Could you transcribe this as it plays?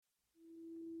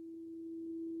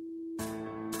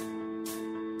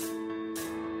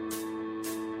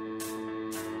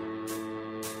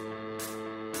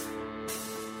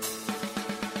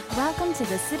Welcome to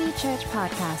the City Church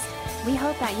Podcast. We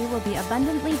hope that you will be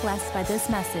abundantly blessed by this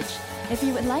message. If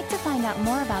you would like to find out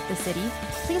more about the city,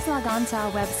 please log on to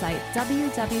our website,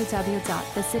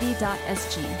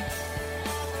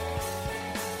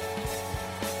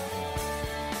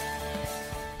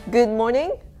 www.thecity.sg. Good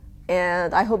morning,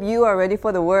 and I hope you are ready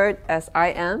for the word as I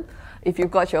am. If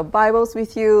you've got your Bibles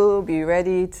with you, be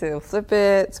ready to flip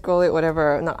it, scroll it,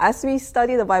 whatever. Now, as we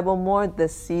study the Bible more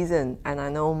this season, and I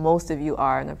know most of you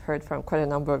are, and I've heard from quite a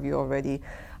number of you already,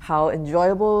 how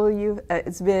enjoyable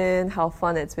it's been, how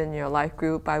fun it's been in your life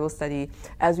group Bible study,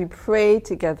 as we pray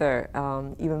together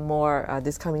even more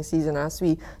this coming season, as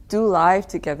we do live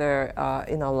together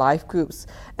in our life groups,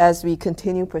 as we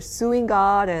continue pursuing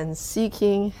God and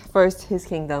seeking first His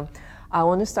kingdom. I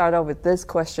want to start off with this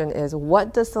question is,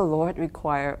 what does the Lord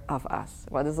require of us?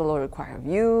 What does the Lord require of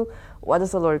you? What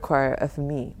does the Lord require of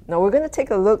me? Now, we're going to take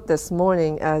a look this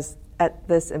morning at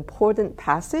this important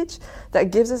passage that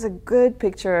gives us a good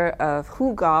picture of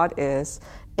who God is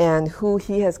and who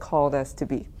He has called us to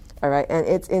be. All right, and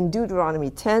it's in Deuteronomy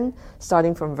 10,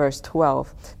 starting from verse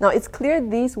 12. Now, it's clear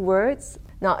these words,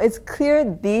 as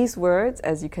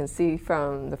you can see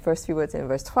from the first few words in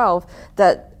verse 12,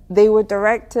 that they were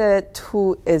directed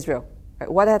to Israel.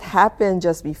 What had happened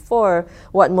just before,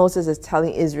 what Moses is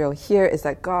telling Israel here is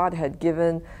that God had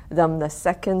given them the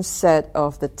second set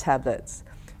of the tablets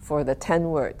for the 10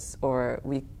 words, or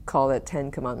we call it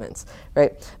 10 commandments,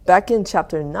 right? Back in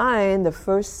chapter 9, the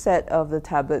first set of the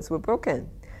tablets were broken.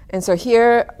 And so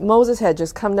here, Moses had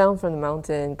just come down from the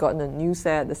mountain, gotten a new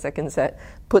set, the second set,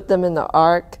 put them in the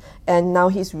ark, and now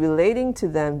he's relating to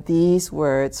them these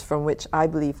words from which I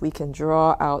believe we can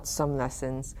draw out some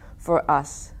lessons for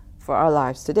us, for our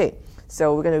lives today.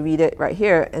 So we're going to read it right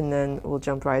here, and then we'll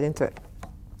jump right into it.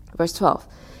 Verse 12.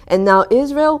 And now,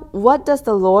 Israel, what does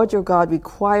the Lord your God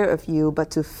require of you but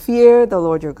to fear the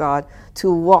Lord your God,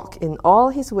 to walk in all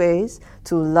His ways,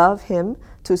 to love Him,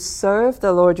 to serve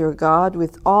the Lord your God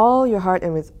with all your heart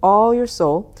and with all your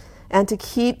soul, and to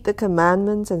keep the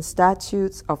commandments and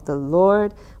statutes of the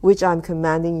Lord, which I'm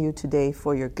commanding you today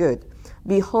for your good.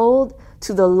 Behold,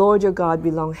 to the Lord your God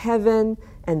belong heaven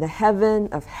and the heaven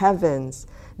of heavens,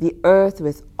 the earth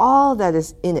with all that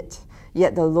is in it.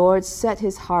 Yet the Lord set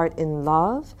His heart in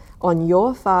love on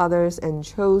your fathers and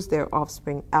chose their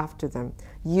offspring after them,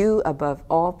 you above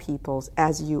all peoples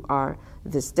as you are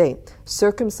this day.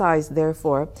 Circumcise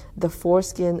therefore the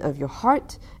foreskin of your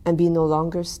heart and be no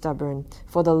longer stubborn.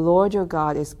 For the Lord your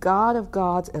God is God of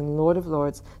gods and Lord of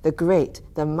lords, the great,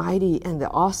 the mighty, and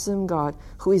the awesome God,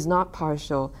 who is not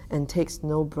partial and takes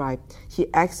no bribe. He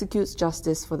executes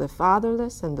justice for the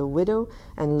fatherless and the widow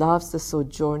and loves the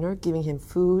sojourner, giving him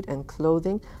food and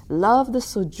clothing. Love the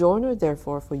sojourner,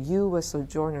 therefore, for you were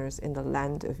sojourners in the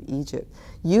land of Egypt.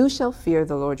 You shall fear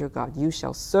the Lord your God. You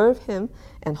shall serve Him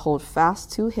and hold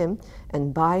fast to Him,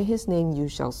 and by His name you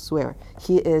shall swear.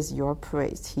 He is your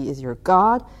praise. He is your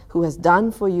God, who has done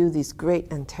for you these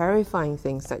great and terrifying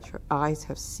things that your eyes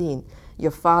have seen.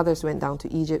 Your fathers went down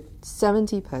to Egypt,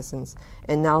 70 persons,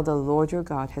 and now the Lord your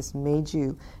God has made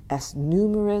you as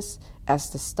numerous as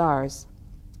the stars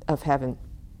of heaven.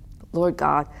 Lord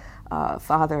God,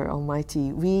 Father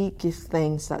Almighty, we give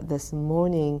thanks that this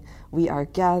morning we are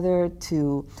gathered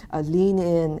to lean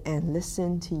in and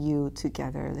listen to you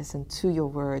together, listen to your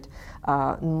word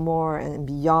more and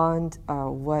beyond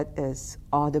what is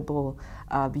audible,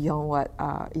 beyond what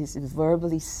is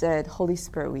verbally said. Holy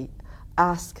Spirit, we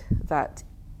ask that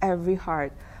every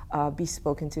heart be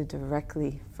spoken to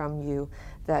directly from you,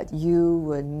 that you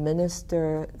would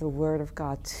minister the word of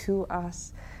God to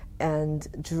us and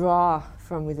draw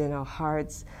from within our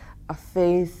hearts a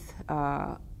faith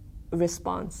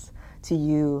response to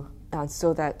you,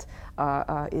 so that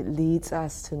it leads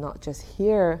us to not just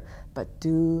hear, but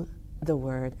do the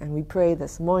word. And we pray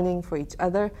this morning for each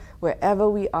other, wherever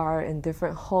we are in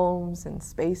different homes and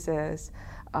spaces,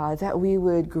 that we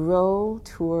would grow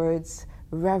towards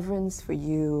reverence for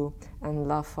you and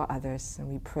love for others. And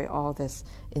we pray all this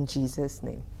in Jesus'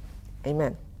 name.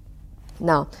 Amen.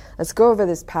 Now, let's go over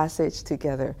this passage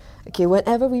together. Okay,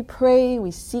 whenever we pray, we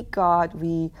seek God,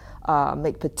 we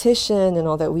make petition and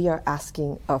all that, we are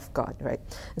asking of God, right?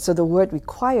 And so the word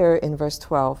require in verse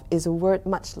 12 is a word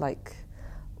much like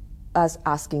us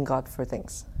asking God for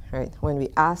things, right? When we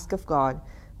ask of God,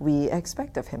 we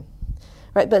expect of Him,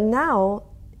 right? But now,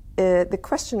 the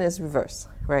question is reverse,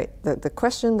 right? The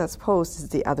question that's posed is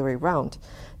the other way around.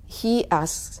 He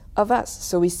asks of us.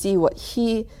 So we see what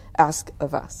He asks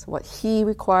of us, what He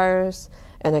requires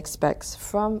and expects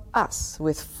from us.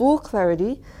 With full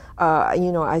clarity,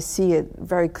 I see it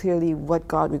very clearly what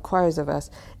God requires of us.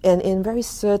 And in very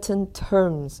certain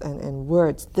terms and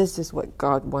words, this is what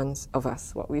God wants of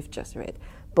us, what we've just read,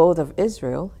 both of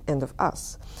Israel and of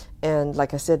us. And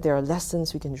like I said, there are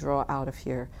lessons we can draw out of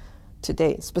here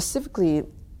today, specifically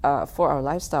for our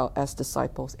lifestyle as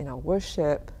disciples in our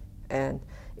worship and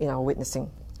in our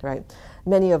witnessing, right?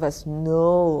 Many of us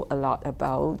know a lot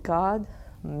about God.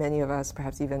 Many of us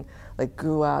perhaps even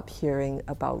grew up hearing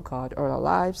about God all our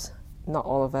lives. Not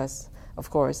all of us,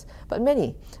 of course, but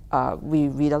many. We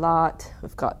read a lot.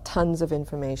 We've got tons of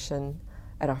information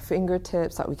at our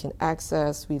fingertips that we can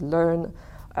access. We learn.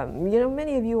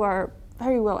 Many of you are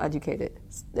very well educated.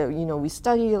 We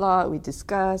study a lot, we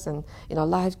discuss, and in our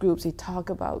life groups we talk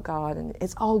about God, and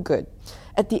it's all good.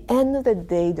 At the end of the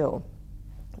day, though,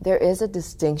 there is a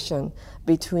distinction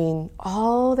between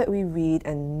all that we read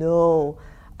and know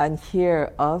and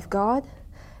hear of God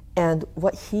and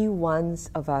what He wants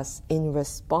of us in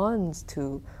response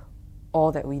to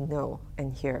all that we know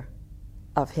and hear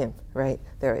of Him, right?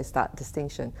 There is that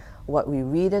distinction. What we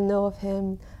read and know of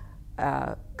Him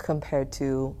compared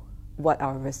to what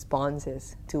our response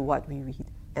is to what we read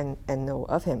and know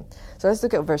of Him. So let's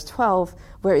look at verse 12,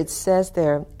 where it says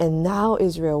there, "And now,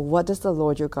 Israel, what does the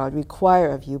Lord your God require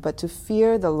of you but to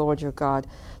fear the Lord your God,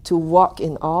 to walk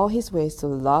in all His ways, to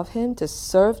love Him, to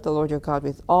serve the Lord your God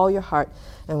with all your heart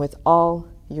and with all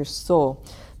your soul."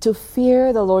 To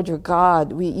fear the Lord your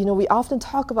God, we often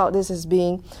talk about this as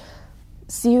being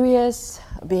serious,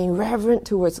 being reverent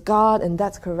towards God, and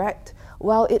that's correct.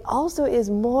 Well, it also is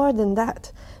more than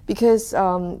that, because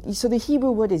so the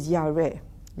Hebrew word is yareh,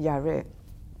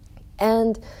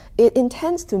 and it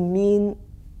intends to mean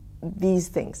these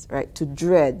things, right? To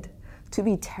dread, to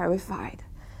be terrified,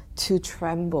 to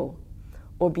tremble,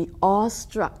 or be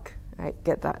awestruck, right?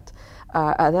 Get that?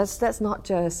 That's not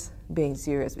just being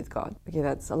serious with God. Okay,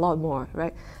 that's a lot more,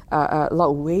 right? A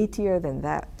lot weightier than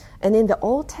that. And in the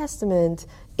Old Testament,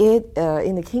 in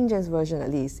the King James Version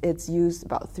at least, it's used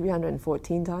about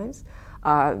 314 times.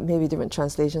 Maybe different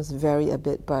translations vary a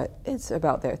bit, but it's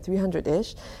about there,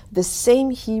 300-ish. The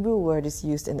same Hebrew word is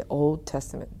used in the Old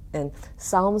Testament, and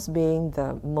Psalms being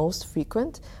the most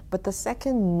frequent, but the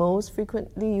second most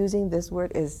frequently using this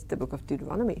word is the book of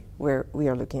Deuteronomy, where we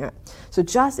are looking at. So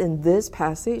just in this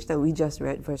passage that we just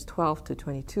read, verse 12 to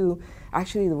 22,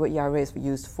 actually the word Yahweh is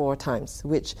used 4 times,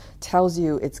 which tells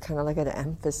you it's kind of like an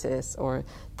emphasis, or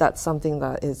that's something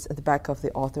that is at the back of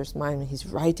the author's mind when he's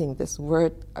writing. This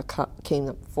word came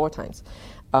up 4 times.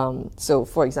 So,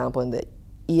 for example, in the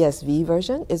ESV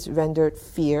version, it's rendered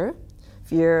fear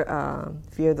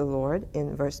the Lord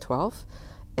in verse 12,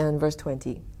 and verse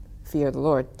 20, fear the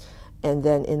Lord. And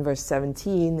then in verse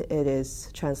 17, it is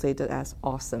translated as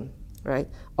awesome, right?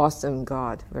 Awesome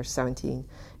God, verse 17.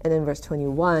 And in verse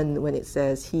 21, when it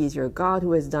says, He is your God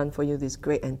who has done for you these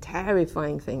great and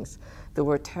terrifying things, the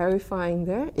word terrifying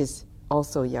there is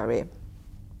also Yahweh.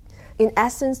 In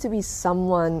essence, to be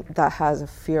someone that has a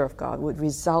fear of God would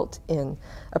result in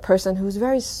a person who's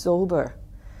very sober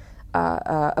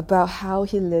about how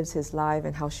he lives his life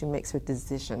and how she makes her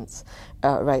decisions,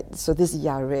 right? So this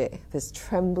Yahweh, this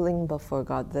trembling before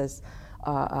God, this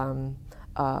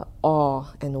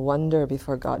awe and wonder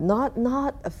before God,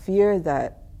 not a fear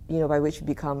that by which we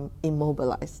become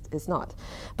immobilized. It's not,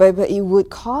 but it would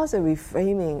cause a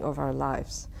reframing of our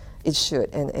lives. It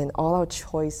should, and all our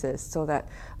choices, so that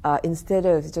instead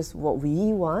of just what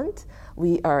we want,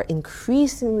 we are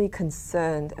increasingly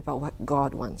concerned about what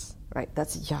God wants, right?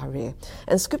 That's Yahweh.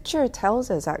 And Scripture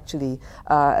tells us actually,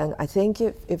 and I think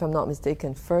if I'm not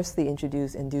mistaken, firstly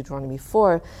introduced in Deuteronomy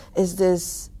 4, is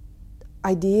this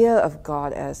idea of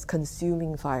God as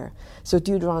consuming fire. So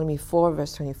Deuteronomy 4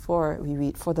 verse 24, we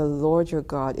read, "For the Lord your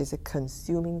God is a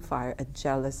consuming fire, a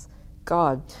jealous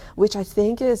God," which I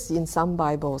think is, in some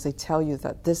Bibles, they tell you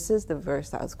that this is the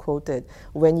verse that is quoted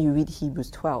when you read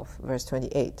Hebrews 12, verse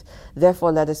 28.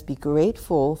 "Therefore let us be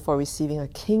grateful for receiving a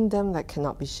kingdom that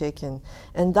cannot be shaken,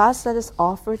 and thus let us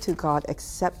offer to God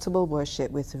acceptable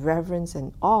worship with reverence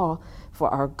and awe, for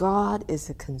our God is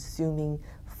a consuming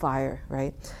fire,"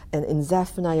 right? And in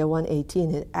Zephaniah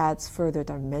 1:18, it adds further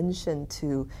dimension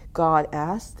to God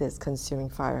as this consuming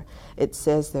fire. It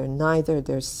says there, "Neither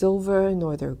their silver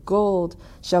nor their gold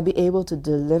shall be able to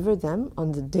deliver them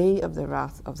on the day of the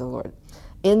wrath of the Lord.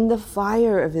 In the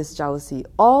fire of his jealousy,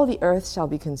 all the earth shall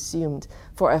be consumed,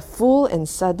 for a full and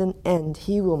sudden end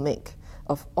he will make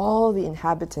of all the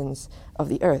inhabitants of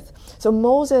the earth. So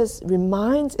Moses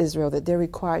reminds Israel that they're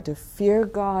required to fear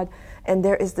God, and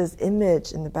there is this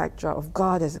image in the backdrop of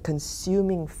God as a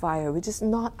consuming fire, which is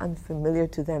not unfamiliar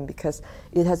to them because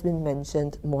it has been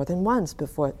mentioned more than once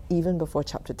before, even before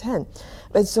chapter 10.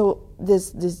 And so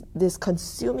this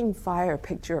consuming fire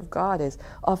picture of God is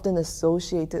often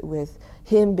associated with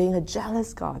him being a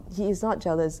jealous God. He is not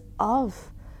jealous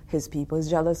of his people, he's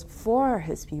jealous for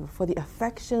his people, for the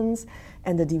affections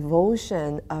and the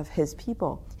devotion of his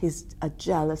people. He's a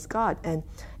jealous God,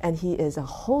 and he is a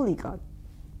holy God.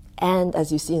 And as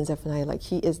you see in Zephaniah, like,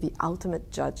 he is the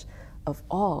ultimate judge of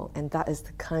all, and that is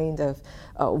the kind of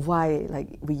why,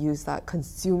 like, we use that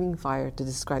consuming fire to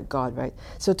describe God, right?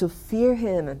 So to fear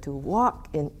him and to walk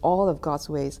in all of God's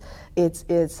ways, it's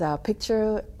a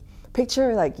picture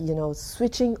like, you know,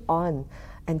 switching on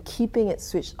and keeping it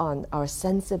switched on our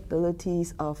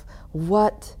sensibilities of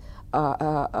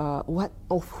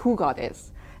of who God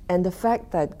is. And the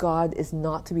fact that God is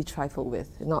not to be trifled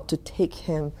with, not to take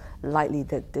him lightly,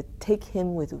 that to take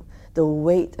him with the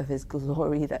weight of his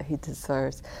glory that he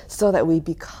deserves, so that we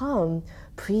become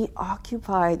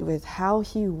preoccupied with how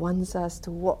he wants us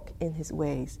to walk in his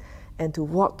ways and to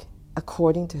walk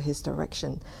according to his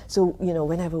direction. So, you know,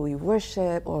 whenever we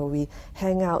worship or we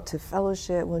hang out to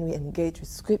fellowship, when we engage with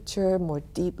scripture more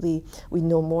deeply, we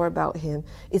know more about him.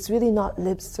 It's really not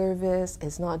lip service.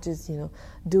 It's not just, you know,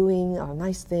 doing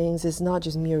nice things. It's not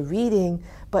just mere reading,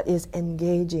 but is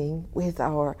engaging with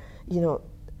our, you know,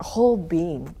 whole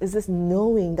being. Is this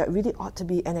knowing that really ought to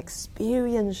be an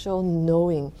experiential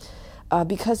knowing,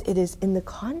 because it is in the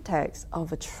context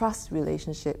of a trust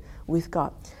relationship with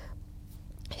God.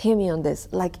 Hear me on this.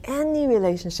 Like any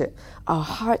relationship, our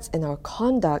hearts and our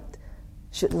conduct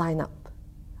should line up.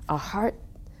 Our heart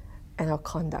and our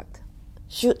conduct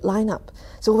should line up.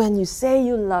 So when you say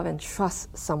you love and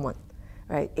trust someone,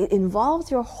 right, it involves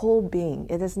your whole being.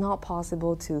 It is not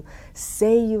possible to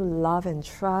say you love and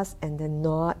trust and then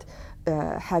not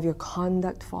have your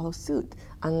conduct follow suit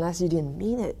unless you didn't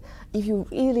mean it. If you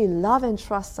really love and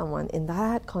trust someone in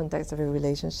that context of a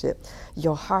relationship,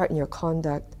 your heart and your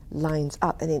conduct lines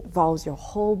up, and it involves your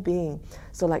whole being.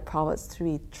 So like Proverbs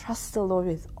 3, trust the Lord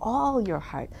with all your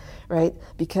heart, right?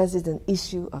 Because it's an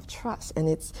issue of trust, and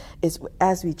it's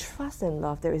as we trust and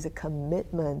love, there is a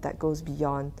commitment that goes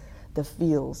beyond the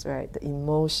feels, right? The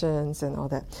emotions and all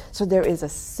that. So there is a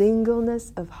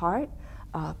singleness of heart.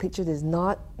 Picture is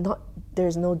not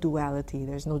there's no duality,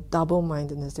 there's no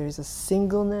double-mindedness, there is a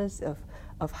singleness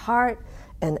of heart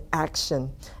and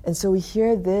action. And so we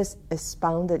hear this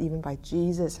expounded even by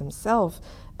Jesus himself,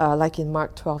 like in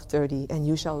Mark 12:30, and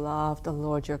you shall love the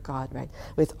Lord your God, right?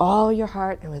 With all your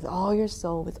heart and with all your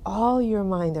soul, with all your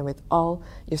mind and with all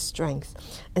your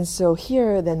strength. And so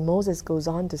here then Moses goes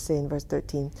on to say in verse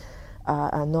 13,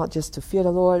 not just to fear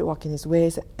the Lord, walk in his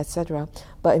ways, etc.,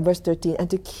 but in verse 13,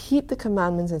 and to keep the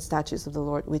commandments and statutes of the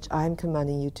Lord, which I am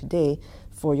commanding you today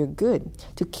for your good.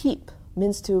 To keep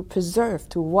means to preserve,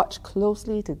 to watch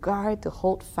closely, to guard, to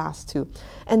hold fast to.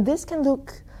 And this can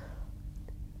look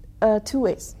two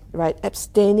ways, right?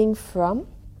 Abstaining from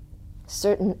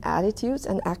certain attitudes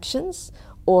and actions,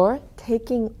 or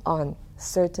taking on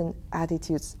certain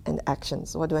attitudes and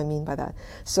actions. What do I mean by that?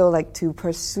 So like to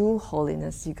pursue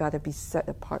holiness, you got to be set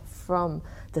apart from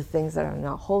the things that are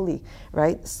not holy,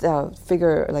 right?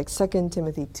 Figure like 2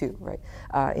 Timothy 2, right?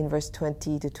 In verse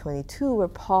 20 to 22, where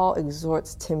Paul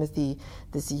exhorts Timothy,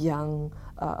 this young,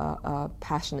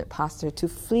 passionate pastor, to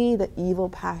flee the evil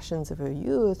passions of her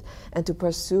youth and to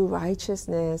pursue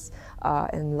righteousness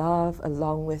and love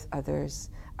along with others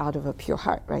out of a pure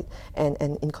heart, right? And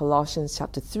in Colossians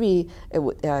chapter 3, it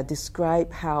would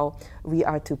describe how we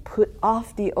are to put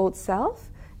off the old self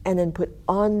and then put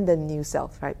on the new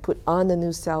self, right? Put on the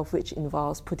new self, which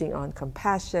involves putting on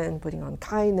compassion, putting on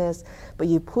kindness, but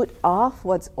you put off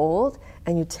what's old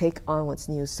and you take on what's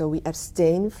new. So we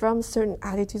abstain from certain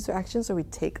attitudes or actions, or we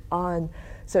take on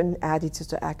certain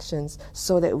attitudes or actions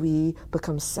so that we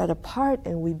become set apart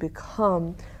and we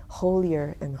become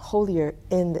holier and holier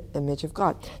in the image of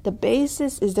God. The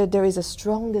basis is that there is a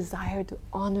strong desire to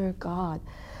honor God.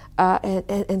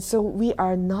 And so we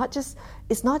are not just,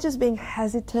 it's not just being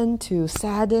hesitant to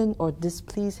sadden or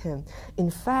displease him. In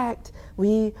fact,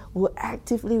 we will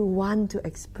actively want to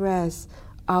express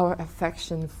our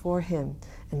affection for him.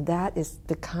 And that is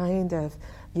the kind of,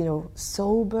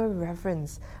 sober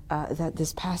reverence that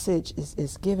this passage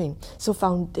is giving. So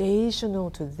foundational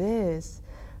to this,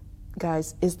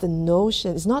 guys, is the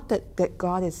notion, it's not that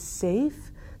God is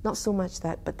safe, not so much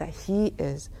that, but that he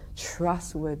is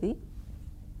trustworthy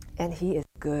and he is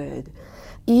good.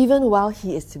 Even while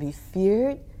he is to be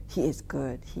feared, He is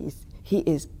good. He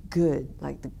is good,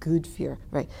 like the good fear,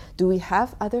 right? Do we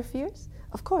have other fears?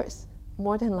 Of course.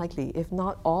 More than likely, if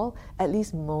not all, at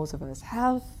least most of us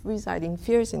have residing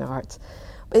fears in our hearts.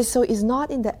 So it's not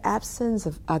in the absence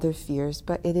of other fears,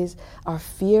 but it is our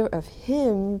fear of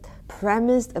Him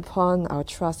premised upon our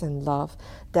trust and love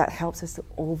that helps us to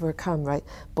overcome, right,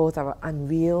 both our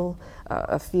unreal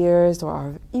fears or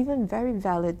our even very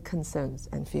valid concerns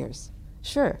and fears.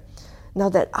 Sure. Now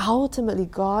that ultimately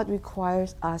God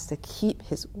requires us to keep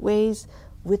His ways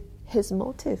with His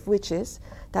motive, which is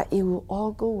that it will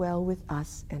all go well with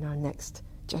us and our next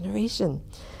generation.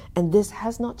 And this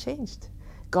has not changed.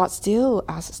 God still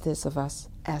asks this of us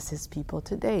as His people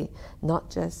today, not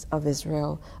just of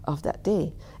Israel of that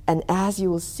day. And as you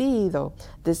will see, though,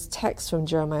 this text from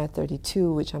Jeremiah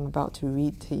 32, which I'm about to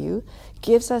read to you,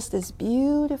 gives us this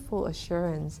beautiful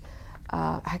assurance,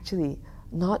 actually,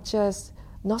 not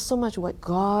so much what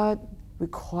God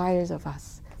requires of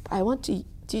us, but I want you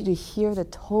to hear the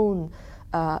tone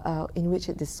in which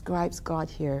it describes God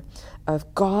here,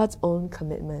 of God's own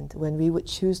commitment when we would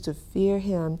choose to fear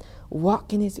Him,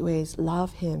 walk in His ways,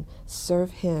 love Him,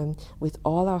 serve Him with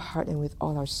all our heart and with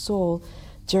all our soul.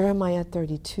 Jeremiah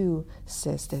 32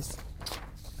 says this: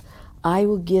 I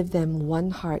will give them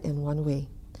one heart and one way,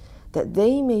 that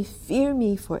they may fear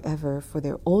me forever for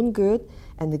their own good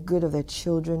and the good of their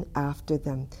children after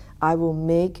them. I will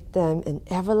make them an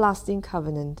everlasting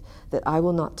covenant, that I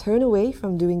will not turn away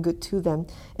from doing good to them,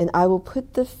 and I will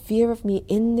put the fear of me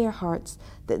in their hearts,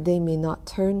 that they may not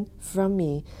turn from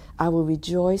me. I will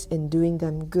rejoice in doing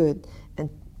them good.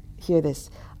 And hear this: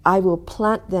 I will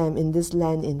plant them in this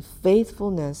land in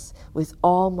faithfulness with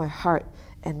all my heart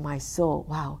and my soul.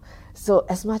 Wow. So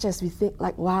as much as we think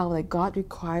like, wow, like God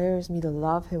requires me to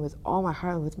love Him with all my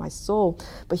heart and with my soul,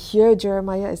 but here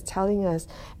Jeremiah is telling us,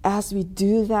 as we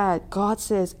do that, God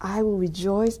says, I will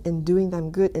rejoice in doing them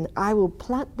good, and I will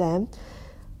plant them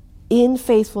in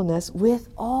faithfulness with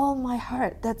all my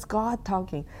heart. That's God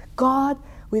talking. God,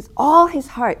 with all His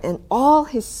heart and all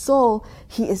His soul,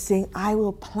 He is saying, I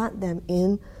will plant them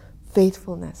in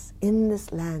faithfulness in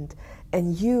this land.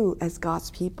 And you, as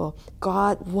God's people,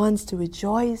 God wants to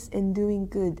rejoice in doing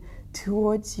good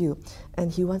towards you. And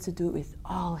He wants to do it with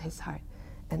all His heart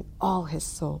and all His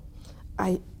soul.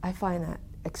 I find that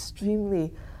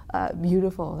extremely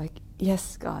beautiful. Like,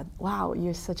 yes, God, wow,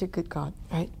 you're such a good God,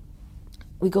 right?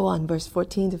 We go on, verse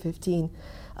 14 to 15.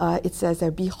 It says there,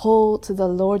 behold, to the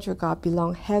Lord your God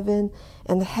belong heaven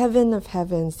and the heaven of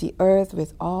heavens, the earth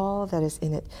with all that is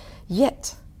in it.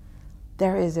 Yet,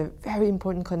 there is a very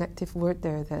important connective word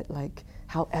there that like,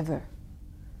 however,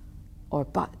 or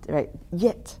but, right?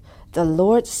 Yet, the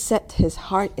Lord set His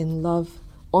heart in love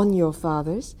on your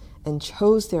fathers and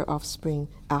chose their offspring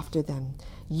after them,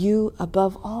 you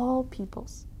above all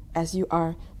peoples, as you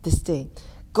are this day.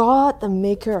 God, the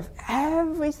maker of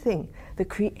everything, the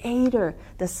creator,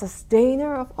 the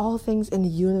sustainer of all things in the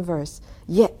universe.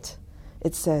 Yet,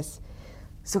 it says,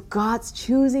 so God's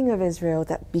choosing of Israel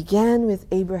that began with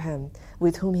Abraham,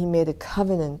 with whom He made a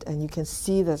covenant, and you can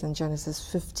see this in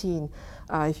Genesis 15.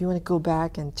 If you want to go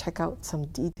back and check out some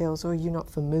details, or you're not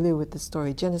familiar with the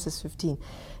story, Genesis 15.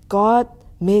 God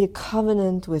made a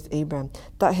covenant with Abraham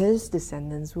that his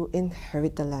descendants will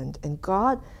inherit the land. And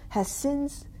God has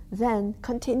since then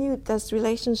continued this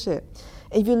relationship.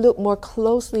 If you look more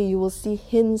closely, you will see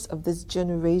hints of this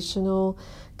generational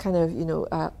kind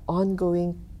of,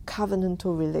 ongoing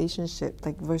covenantal relationship,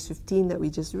 like verse 15 that we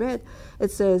just read.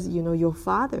 It says, your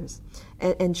fathers,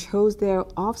 and chose their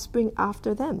offspring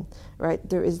after them, right?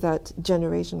 There is that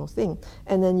generational thing.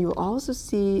 And then you also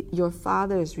see your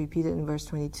fathers repeated in verse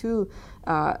 22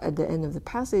 at the end of the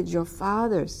passage, your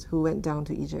fathers who went down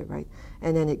to Egypt, right?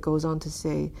 And then it goes on to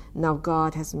say, now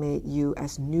God has made you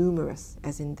as numerous,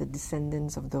 as in the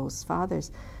descendants of those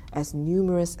fathers, as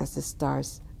numerous as the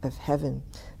stars of heaven.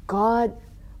 God,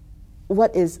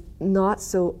 what is not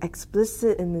so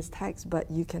explicit in this text,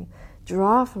 but you can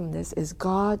draw from this, is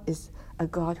God is a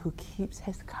God who keeps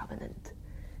His covenant.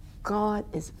 God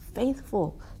is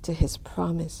faithful to His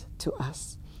promise to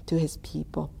us, to His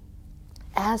people.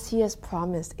 As He has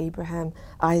promised Abraham,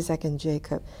 Isaac, and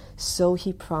Jacob, so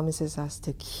He promises us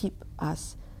to keep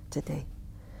us today.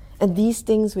 And these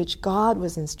things which God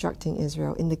was instructing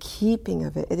Israel in the keeping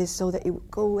of it, it is so that it would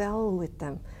go well with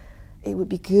them. It would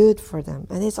be good for them.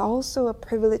 And it's also a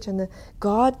privilege and a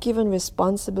God-given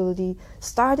responsibility,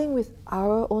 starting with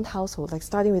our own household, like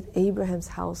starting with Abraham's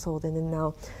household, and then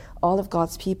now all of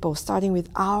God's people, starting with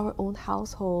our own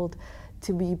household,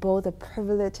 to be both a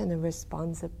privilege and a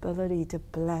responsibility to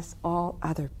bless all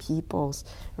other peoples,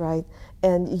 right?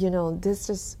 And this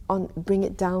just bring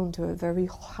it down to a very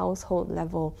household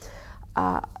level.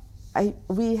 I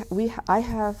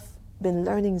have been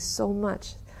learning so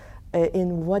much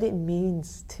in what it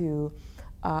means to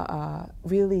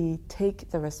really take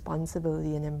the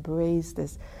responsibility and embrace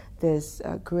this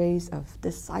grace of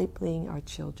discipling our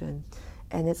children.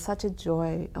 And it's such a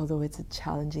joy, although it's a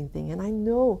challenging thing. And I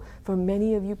know for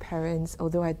many of you parents,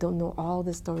 although I don't know all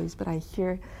the stories, but I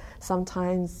hear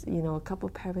sometimes, a couple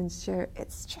parents share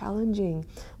it's challenging,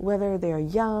 whether they're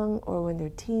young or when they're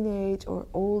teenage or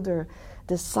older,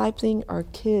 discipling our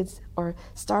kids or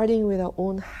starting with our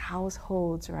own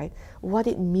households, right? What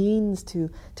it means to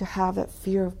have that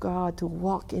fear of God, to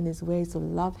walk in His ways, to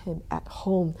love Him at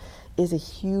home is a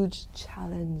huge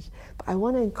challenge. But I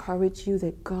want to encourage you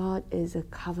that God is a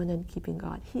covenant-keeping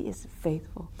God. He is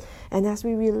faithful. And as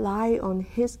we rely on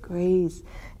His grace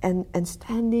and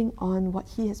standing on what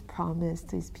He has promised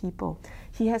to His people,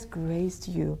 He has graced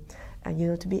you.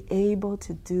 And, to be able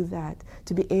to do that,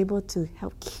 to be able to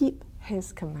help keep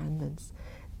His commandments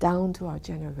down to our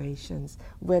generations,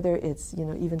 whether it's,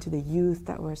 even to the youth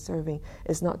that we're serving.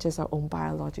 It's not just our own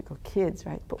biological kids,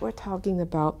 right? But we're talking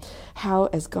about how,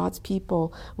 as God's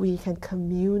people, we can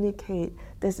communicate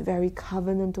this very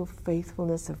covenantal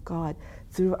faithfulness of God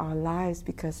through our lives,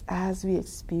 because as we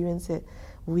experience it,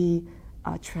 we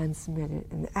transmit it.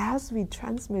 And as we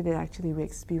transmit it, actually, we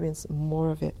experience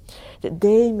more of it. That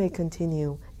they may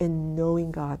continue in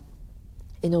knowing God,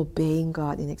 in obeying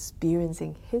God, in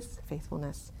experiencing His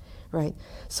faithfulness, right?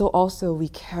 So also we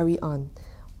carry on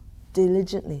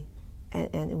diligently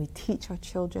and we teach our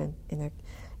children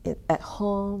at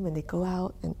home when they go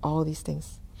out and all these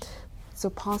things. So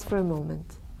pause for a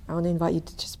moment. I want to invite you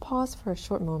to just pause for a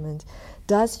short moment.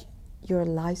 Does your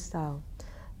lifestyle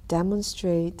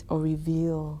demonstrate or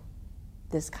reveal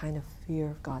this kind of fear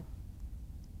of God?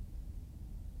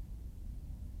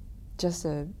 Just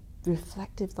a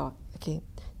reflective thought. Okay,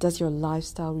 does your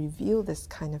lifestyle reveal this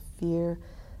kind of fear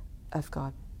of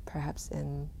God? Perhaps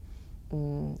in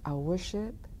our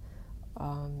worship,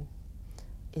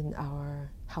 in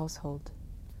our household,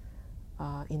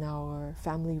 in our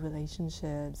family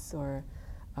relationships, or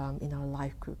in our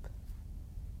life group.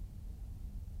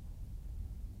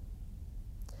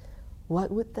 What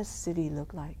would the city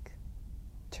look like,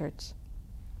 church,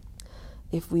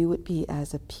 if we would be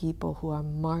as a people who are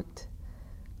marked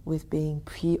with being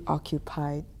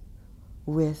preoccupied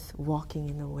with walking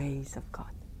in the ways of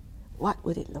God? What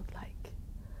would it look like?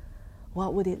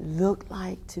 What would it look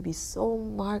like to be so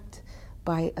marked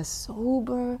by a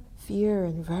sober fear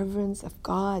and reverence of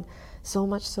God, so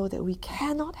much so that we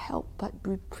cannot help but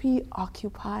be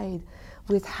preoccupied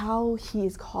with how He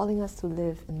is calling us to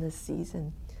live in this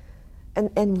season,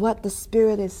 and what the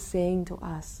Spirit is saying to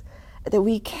us, that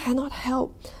we cannot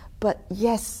help but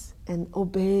yes, and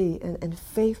obey and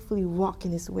faithfully walk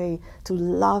in His way, to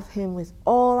love Him with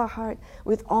all our heart,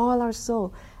 with all our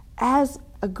soul, as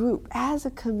a group, as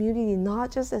a community,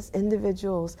 not just as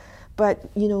individuals,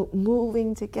 but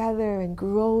moving together and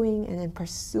growing and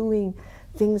pursuing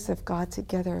things of God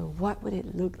together. What would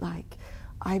it look like?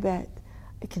 I bet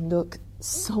it can look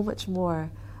so much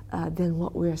more than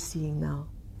what we're seeing now.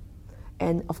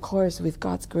 And of course, with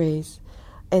God's grace.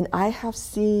 And I have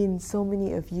seen so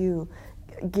many of you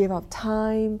give up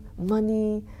time,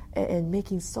 money, and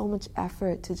making so much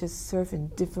effort to just serve in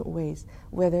different ways,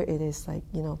 whether it is like,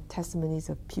 testimonies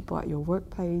of people at your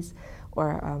workplace,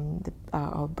 or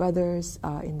our brothers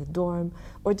in the dorm,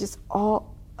 or just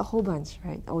a whole bunch,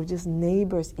 right? Or just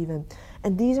neighbors even.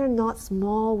 And these are not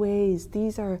small ways.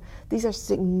 These are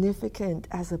significant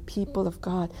as a people of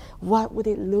God. What would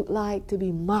it look like to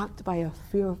be marked by a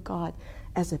fear of God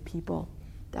as a people?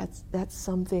 That's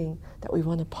something that we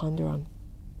want to ponder on.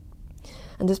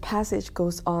 And this passage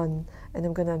goes on, and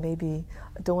I'm gonna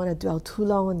don't want to dwell too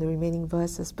long on the remaining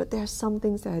verses, but there are some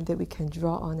things that we can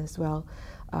draw on as well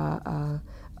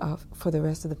for the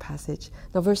rest of the passage.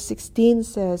 Now, verse 16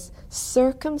 says,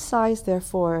 "Circumcise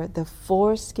therefore the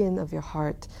foreskin of your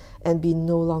heart, and be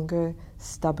no longer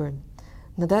stubborn."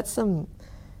 Now, that's some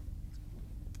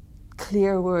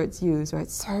clear words used, right?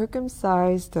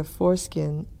 Circumcise the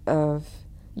foreskin of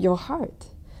your heart.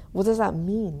 What does that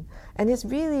mean? And it's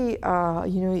really,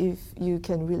 if you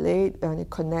can relate and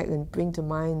connect and bring to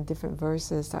mind different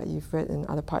verses that you've read in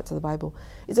other parts of the Bible,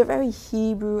 it's a very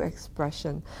Hebrew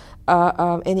expression.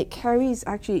 And it carries,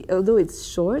 actually, although it's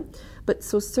short, but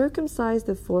so circumcise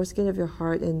the foreskin of your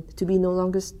heart and to be no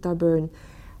longer stubborn,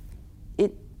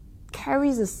 it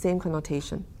carries the same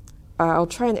connotation. I'll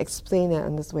try and explain it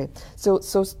in this way. So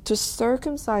to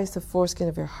circumcise the foreskin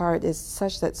of your heart is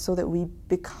such that so that we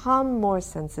become more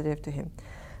sensitive to Him,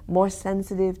 more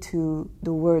sensitive to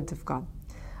the words of God.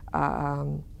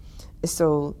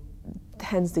 So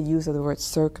hence the use of the word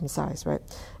circumcise, right?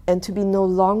 And to be no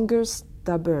longer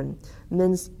stubborn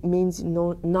means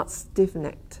not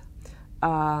stiff-necked.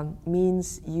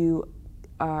 Means you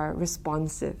are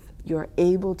responsive. You are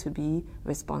able to be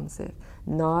responsive,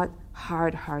 not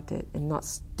hard-hearted and not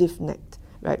stiff-necked,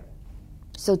 right?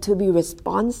 So to be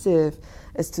responsive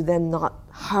is to then not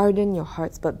harden your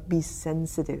hearts, but be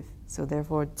sensitive. So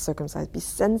therefore, circumcised. Be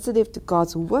sensitive to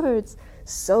God's words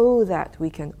so that we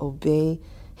can obey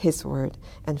His word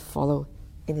and follow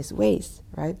in His ways,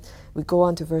 right? We go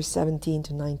on to verse 17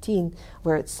 to 19,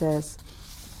 where it says,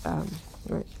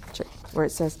 where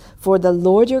it says, "For the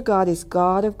Lord your God is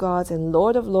God of gods and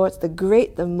Lord of lords, the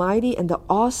great, the mighty, and the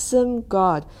awesome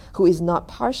God, who is not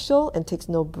partial and takes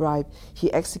no bribe.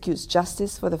 He executes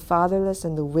justice for the fatherless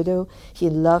and the widow. He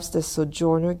loves the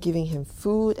sojourner, giving him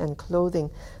food and clothing.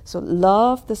 So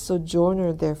love the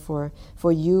sojourner, therefore,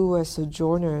 for you were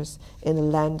sojourners in the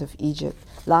land of Egypt."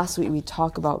 Last week we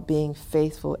talked about being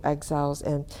faithful exiles,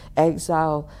 and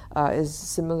exile is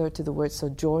similar to the word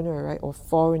sojourner, right, or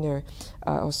foreigner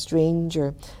or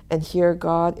stranger. And here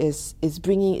God is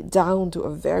bringing it down to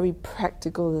a very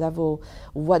practical level,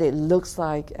 what it looks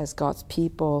like as God's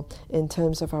people in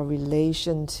terms of our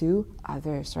relation to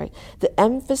others, right? The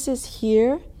emphasis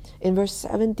here in verse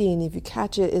 17, if you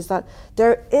catch it, is that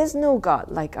there is no God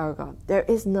like our God. There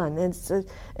is none. And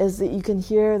you can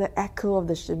hear the echo of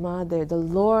the Shema there. The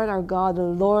Lord our God, the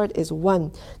Lord is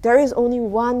one. There is only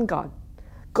one God.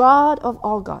 God of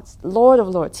all gods, Lord of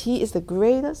lords. He is the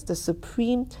greatest, the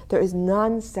supreme. There is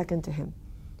none second to Him.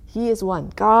 He is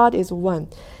one. God is one.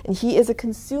 And He is a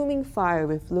consuming fire.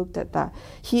 We've looked at that.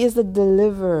 He is the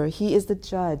deliverer. He is the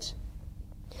judge.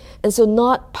 And so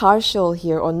not partial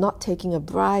here or not taking a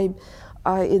bribe,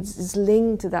 it's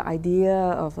linked to the idea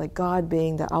of like God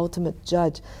being the ultimate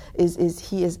judge.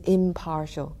 He is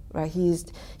impartial, right? He's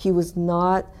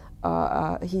not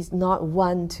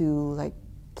one to like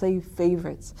play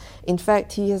favorites. In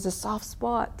fact, He has a soft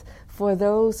spot for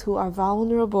those who are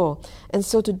vulnerable. And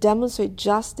so to demonstrate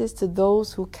justice to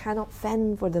those who cannot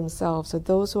fend for themselves, or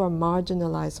those who are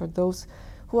marginalized, or those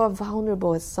who are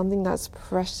vulnerable, is something that's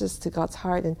precious to God's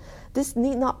heart. And this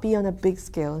need not be on a big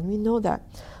scale, and we know that.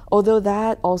 Although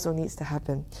that also needs to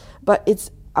happen. But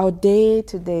it's our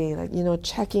day-to-day, like,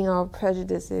 checking our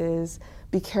prejudices,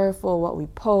 be careful what we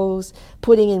post,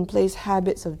 putting in place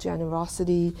habits of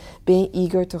generosity, being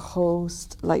eager to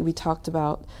host, like we talked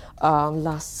about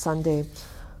last Sunday,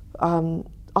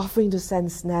 offering to send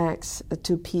snacks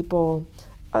to people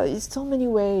in so many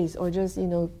ways, or just,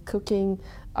 cooking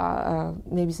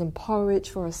maybe some porridge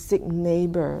for a sick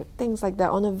neighbor, things like that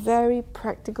on a very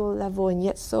practical level and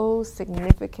yet so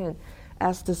significant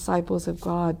as disciples of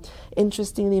God.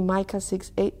 Interestingly, Micah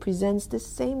 6:8 presents the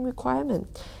same requirement,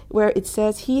 where it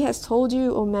says, "He has told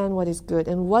you, O man, what is good,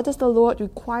 and what does the Lord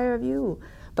require of you?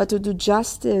 But to do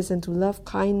justice and to love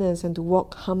kindness and to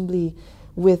walk humbly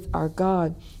with our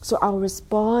God." So our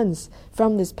response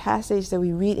from this passage that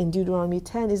we read in Deuteronomy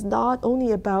 10 is not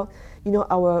only about,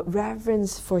 our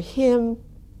reverence for Him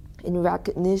in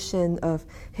recognition of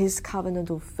His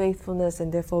covenantal faithfulness,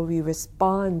 and therefore we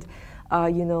respond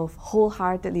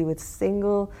wholeheartedly with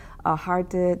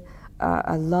single-hearted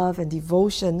love and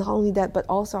devotion. Not only that, but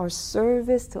also our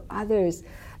service to others,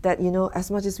 that,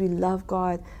 as much as we love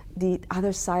God, the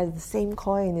other side of the same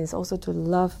coin is also to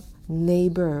love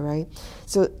neighbor, right?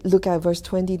 So look at verse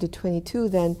 20 to 22.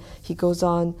 Then he goes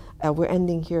on, we're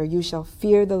ending here. "You shall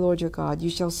fear the Lord your God. You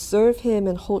shall serve Him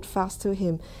and hold fast to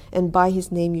Him, and by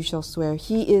His name you shall swear.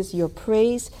 He is your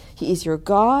praise. He is your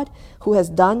God, who has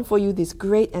done for you these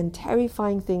great and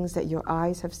terrifying things that your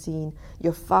eyes have seen.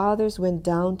 Your fathers went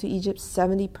down to Egypt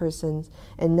 70 persons,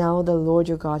 and now the Lord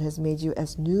your God has made you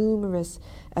as numerous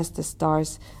as the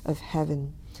stars of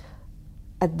heaven."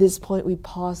 At this point, we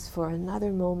pause for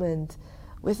another moment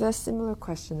with a similar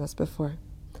question as before.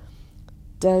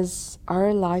 Does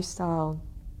our lifestyle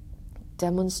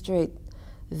demonstrate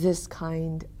this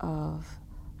kind of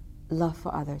love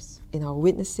for others in our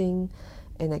witnessing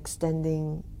and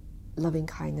extending loving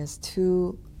kindness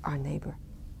to our neighbor?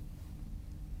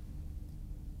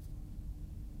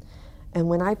 And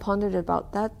when I pondered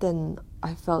about that, then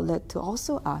I felt led to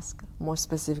also ask more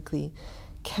specifically,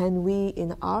 can we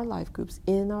in our life groups,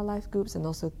 and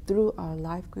also through our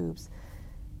life groups,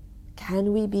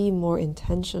 can we be more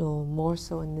intentional, more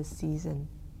so in this season,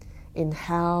 in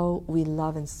how we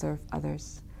love and serve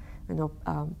others?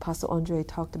 Pastor Andre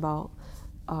talked about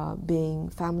being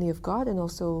family of God and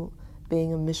also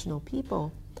being a missional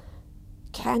people,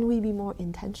 can we be more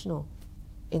intentional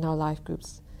in our life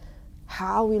groups?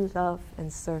 How we love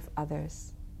and serve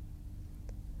others.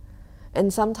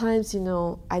 And sometimes, I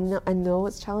know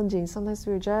it's challenging. Sometimes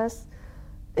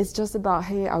it's just about,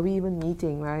 hey, are we even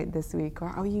meeting, right, this week? Or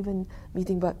are we even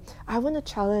meeting? But I want to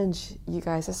challenge you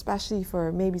guys, especially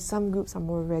for maybe some groups are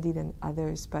more ready than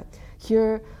others. But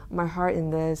hear my heart in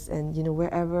this, and,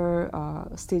 wherever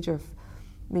stage of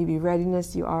maybe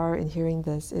readiness you are in hearing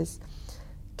this is,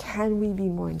 can we be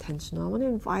more intentional? I want to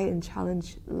invite and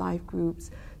challenge life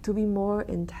groups to be more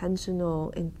intentional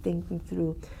in thinking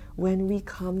through when we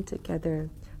come together.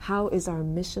 How is our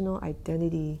missional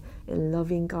identity in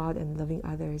loving God and loving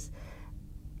others?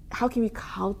 How can we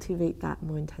cultivate that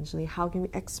more intentionally? How can we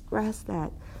express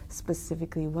that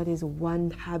specifically? What is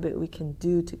one habit we can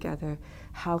do together?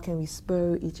 How can we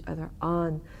spur each other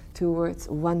on towards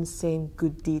one same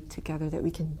good deed together that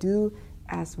we can do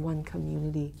as one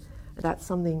community? That's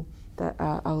something that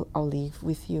I'll leave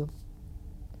with you.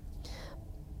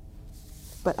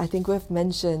 But I think we've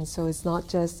mentioned, so it's not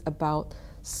just about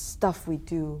stuff we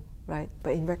do, right?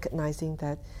 But in recognizing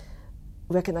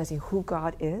who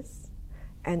God is,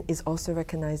 and is also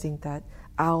recognizing that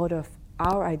out of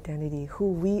our identity,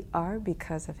 who we are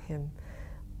because of Him,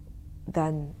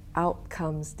 then out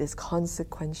comes this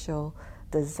consequential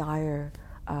desire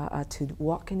to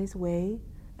walk in His way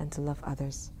and to love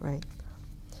others, right?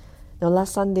 Now,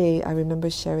 last Sunday, I remember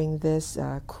sharing this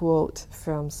quote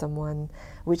from someone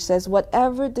which says,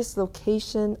 whatever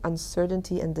dislocation,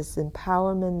 uncertainty, and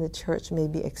disempowerment the church may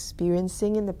be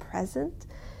experiencing in the present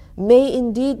may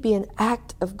indeed be an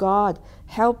act of God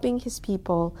helping His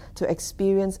people to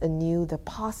experience anew the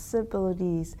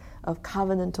possibilities of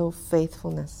covenantal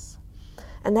faithfulness.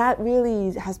 And that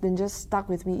really has been just stuck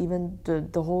with me even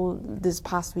this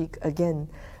past week again,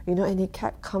 and it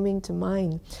kept coming to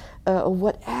mind.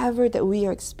 Whatever that we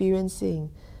are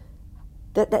experiencing,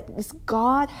 that is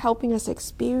God helping us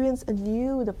experience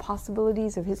anew the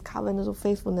possibilities of His covenantal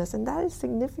faithfulness. And that is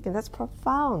significant, that's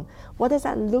profound. What does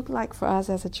that look like for us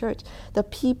as a church? The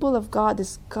people of God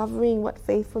discovering what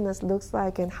faithfulness looks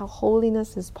like and how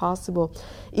holiness is possible,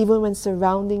 even when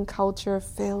surrounding culture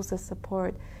fails to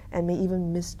support and may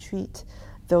even mistreat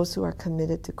those who are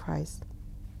committed to Christ.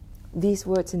 These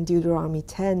words in Deuteronomy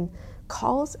 10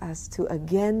 calls us to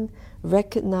again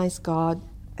recognize God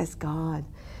as God,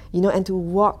 and to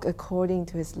walk according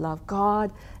to His love.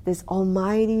 God, this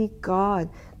almighty God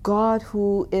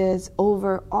who is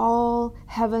over all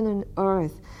heaven and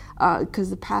earth, because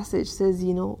the passage says,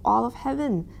 all of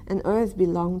heaven and earth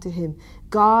belong to Him.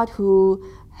 God who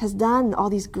has done all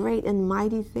these great and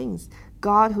mighty things.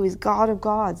 God who is God of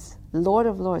gods, Lord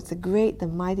of lords, the great, the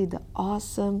mighty, the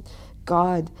awesome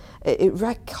God.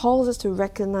 It calls us to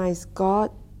recognize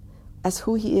God as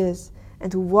who He is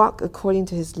and to walk according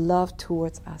to His love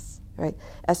towards us, right?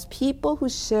 As people who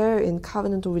share in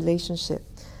covenantal relationship.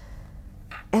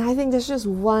 And I think there's just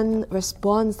one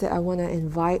response that I want to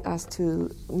invite us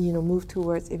to, move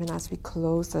towards even as we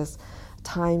close this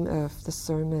time of the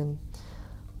sermon.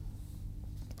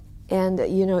 And,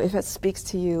 if it speaks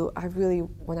to you, I really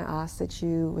want to ask that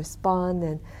you respond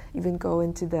and even go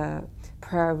into the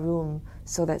prayer room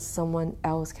so that someone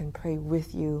else can pray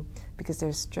with you, because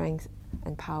there's strength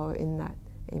and power in that.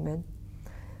 Amen.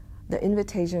 The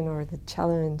invitation or the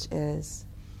challenge is,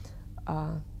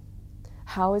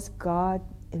 how is God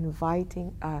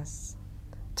inviting us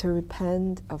to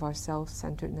repent of our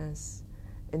self-centeredness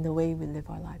in the way we live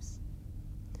our lives?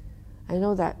 I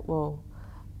know that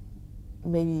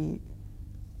maybe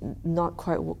not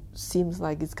quite seems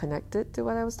like it's connected to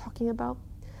what I was talking about.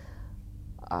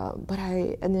 But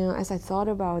as I thought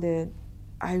about it,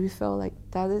 I felt like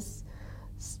that is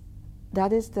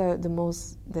the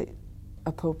most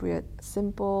appropriate,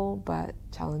 simple but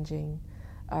challenging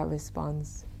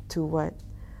response to what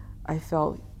I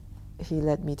felt He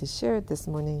led me to share this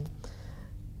morning,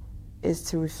 is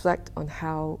to reflect on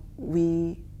how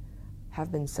we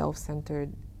have been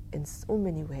self-centered in so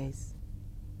many ways.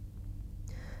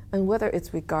 And whether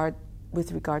it's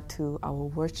with regard to our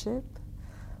worship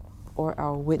or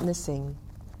our witnessing,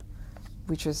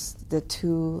 which is the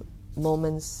two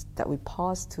moments that we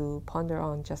paused to ponder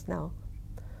on just now,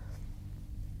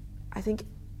 I think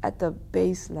at the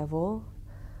base level,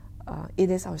 it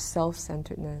is our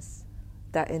self-centeredness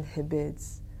that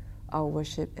inhibits our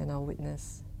worship and our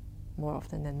witness more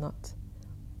often than not.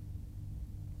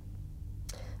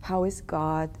 How is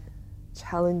God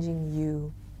challenging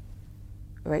you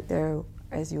right there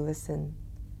as you listen,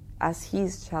 as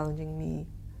He's challenging me?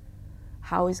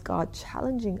 how is God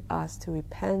challenging us to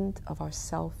repent of our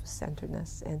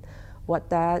self-centeredness? And what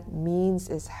that means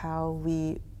is how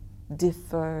we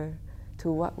differ to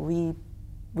what we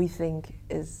think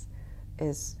is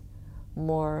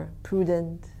more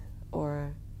prudent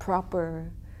or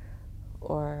proper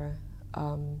or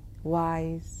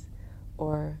wise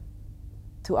or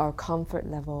to our comfort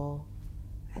level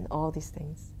and all these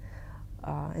things.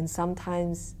 And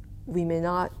sometimes we may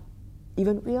not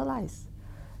even realize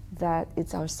that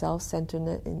it's our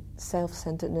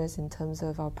self-centeredness in terms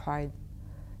of our pride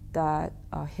that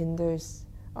hinders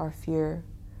our fear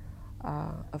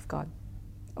of God,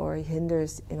 or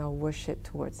hinders in our worship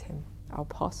towards Him, our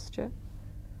posture.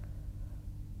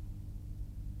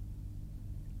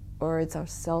 Or it's our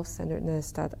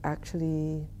self-centeredness that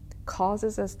actually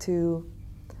causes us to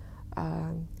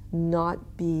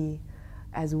not be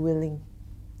as willing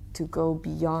to go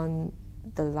beyond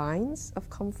the lines of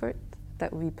comfort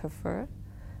that we prefer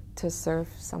to serve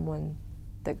someone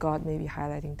that God may be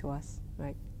highlighting to us,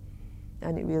 right?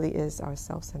 And it really is our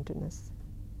self-centeredness.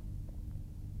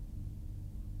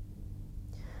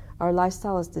 Our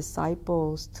lifestyle as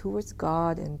disciples towards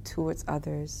God and towards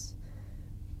others,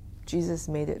 Jesus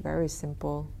made it very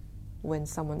simple when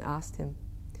someone asked Him.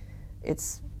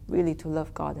 It's really to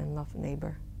love God and love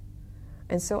neighbor.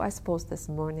 And so I suppose this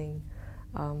morning,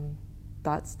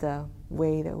 that's the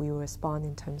way that we will respond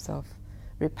in terms of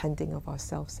repenting of our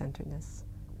self-centeredness,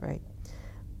 right?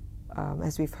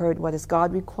 As we've heard, what does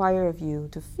God require of you?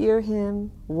 To fear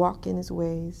Him, walk in His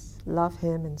ways, love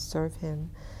Him, and serve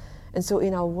Him. And so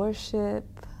in our worship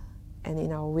and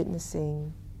in our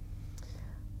witnessing,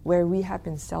 where we have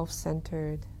been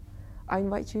self-centered, I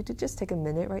invite you to just take a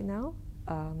minute right now,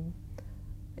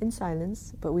 in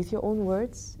silence, but with your own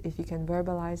words, if you can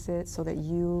verbalize it so that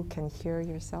you can hear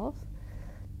yourself.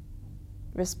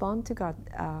 Respond to God,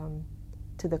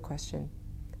 to the question,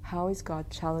 how is God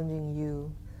challenging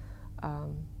you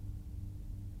and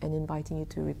inviting you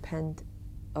to repent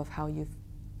of how you've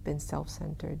been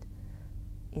self-centered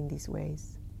in these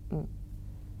ways?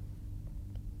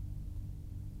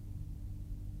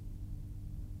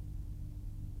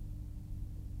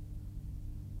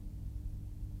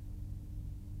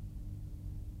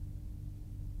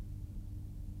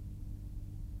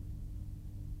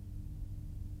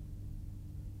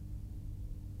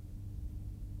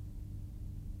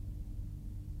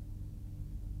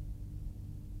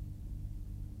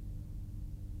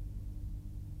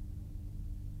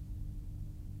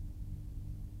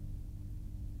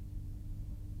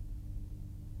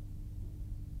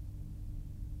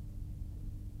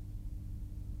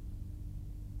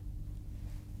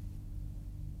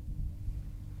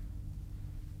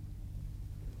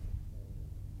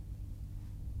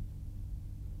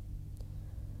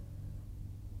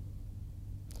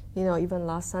 You know, even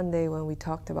last Sunday when we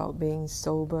talked about being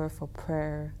sober for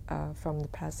prayer, from the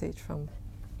passage from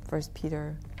 1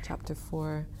 Peter chapter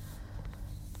 4,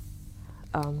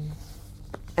 and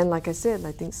like I said,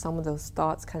 I think some of those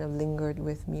thoughts kind of lingered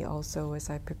with me also as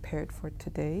I prepared for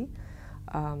today.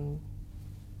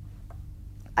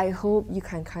 I hope you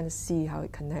can kind of see how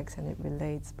it connects and it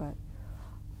relates, but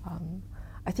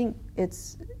I think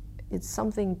it's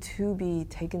something to be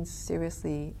taken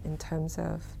seriously in terms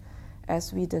of,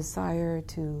 as we desire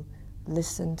to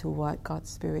listen to what God's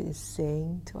Spirit is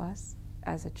saying to us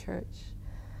as a church,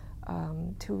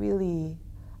 to really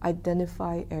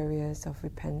identify areas of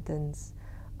repentance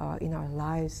in our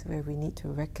lives where we need to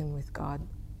reckon with God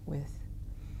with.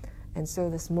 And so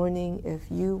this morning, if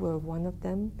you were one of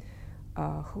them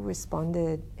who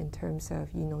responded in terms of,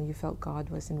 you felt God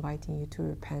was inviting you to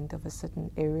repent of a certain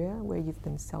area where you've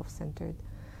been self-centered,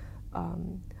 I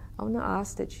want to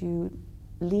ask that you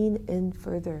lean in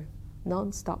further,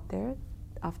 not stop there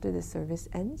after the service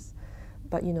ends,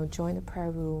 but join a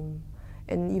prayer room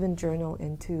and even journal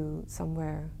into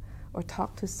somewhere or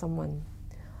talk to someone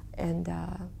and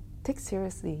take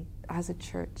seriously as a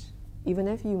church, even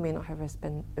if you may not have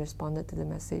responded to the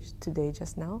message today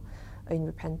just now in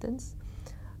repentance,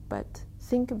 but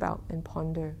think about and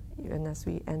ponder, even as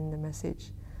we end the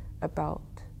message, about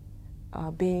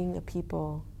being a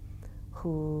people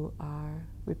who are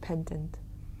repentant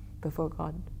before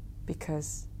God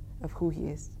because of who He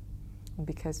is,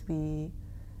 because we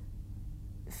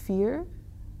fear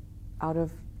out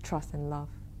of trust and love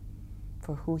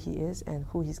for who He is and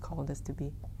who He's called us to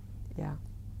be. Yeah.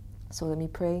 So let me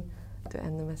pray to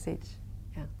end the message.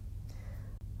 Yeah.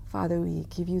 Father, we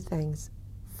give you thanks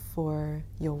for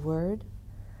your word.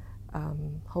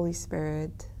 Holy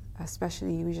Spirit,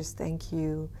 especially we just thank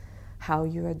you how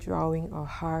you are drawing our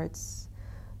hearts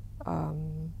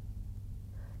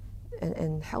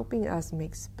and helping us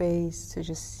make space to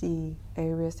just see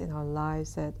areas in our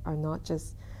lives that are not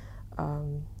just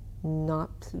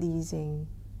not pleasing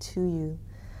to you,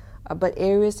 but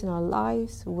areas in our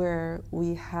lives where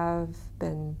we have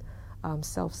been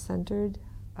self-centered,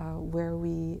 where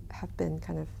we have been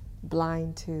kind of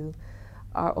blind to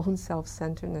our own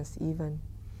self-centeredness even,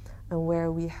 and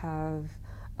where we have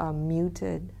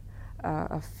muted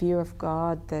a fear of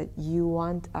God that you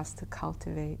want us to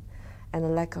cultivate, and a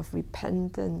lack of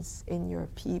repentance in your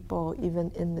people,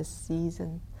 even in this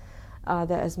season.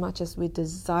 That as much as we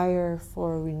desire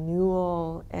for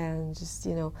renewal and just,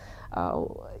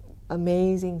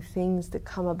 amazing things to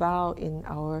come about in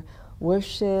our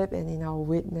worship and in our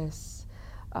witness,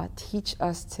 teach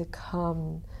us to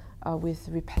come with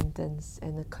repentance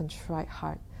and a contrite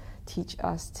heart. Teach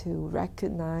us to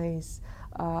recognize,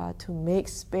 to make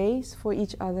space for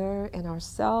each other and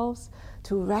ourselves,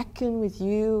 to reckon with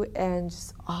you and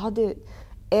just audit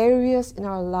areas in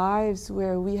our lives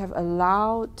where we have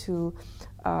allowed to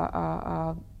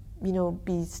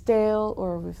be stale,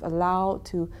 or we've allowed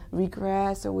to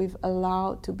regress, or we've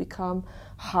allowed to become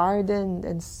hardened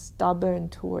and stubborn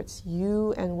towards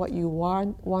you and what you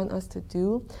want us to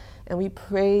do. And we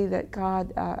pray that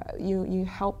God, you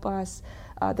help us,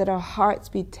 that our hearts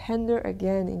be tender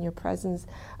again in your presence,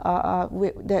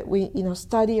 that we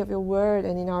study of your word,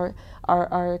 and in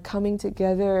our coming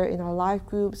together in our life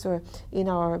groups or in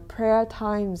our prayer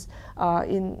times,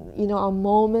 in our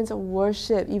moments of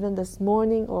worship, even this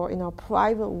morning, or in our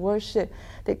private worship,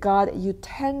 that God, you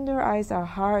tenderize our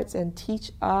hearts and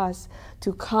teach us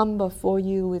to come before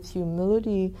you with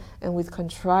humility and with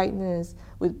contriteness,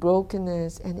 with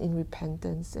brokenness and in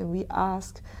repentance. And we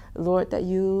ask, Lord, that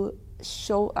you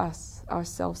show us our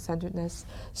self-centeredness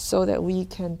so that we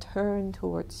can turn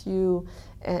towards you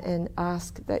and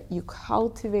ask that you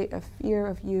cultivate a fear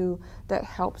of you that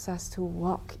helps us to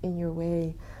walk in your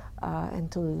way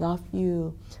and to love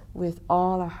you with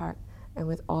all our heart and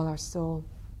with all our soul.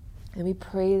 And we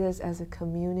pray this as a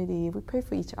community. We pray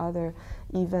for each other,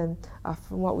 even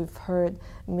from what we've heard.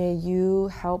 May you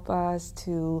help us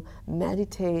to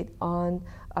meditate on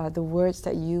the words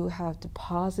that you have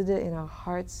deposited in our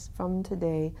hearts from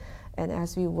today. And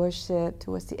as we worship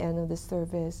towards the end of the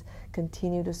service,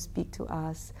 continue to speak to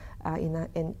us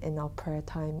in our prayer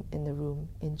time in the room.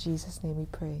 In Jesus' name we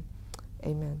pray.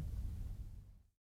 Amen.